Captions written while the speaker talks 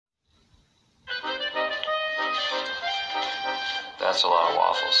That's a lot of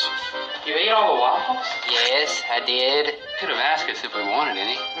waffles. You ate all the waffles? Yes, I did. Could have asked us if we wanted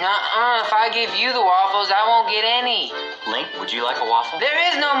any. Nuh-uh, if I give you the waffles, I won't get any. Link, would you like a waffle? There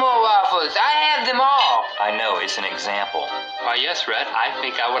is no more waffles. I have them all. I know, it's an example. Why, yes, Red, I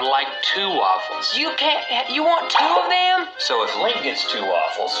think I would like 2 waffles. You can't, you want 2 of them? So if Link gets 2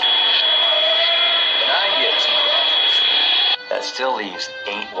 waffles, then I get 2 waffles. That still leaves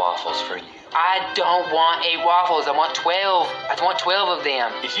 8 waffles for you. I don't want 8 waffles. I want 12. I want 12 of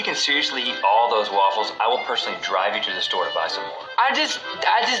them. If you can seriously eat all those waffles, I will personally drive you to the store to buy some more. I just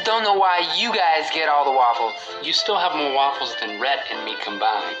don't know why you guys get all the waffles. You still have more waffles than Red and me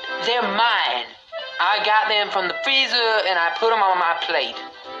combined. They're mine. I got them from the freezer and I put them on my plate.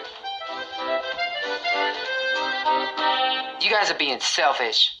 You guys are being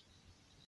selfish.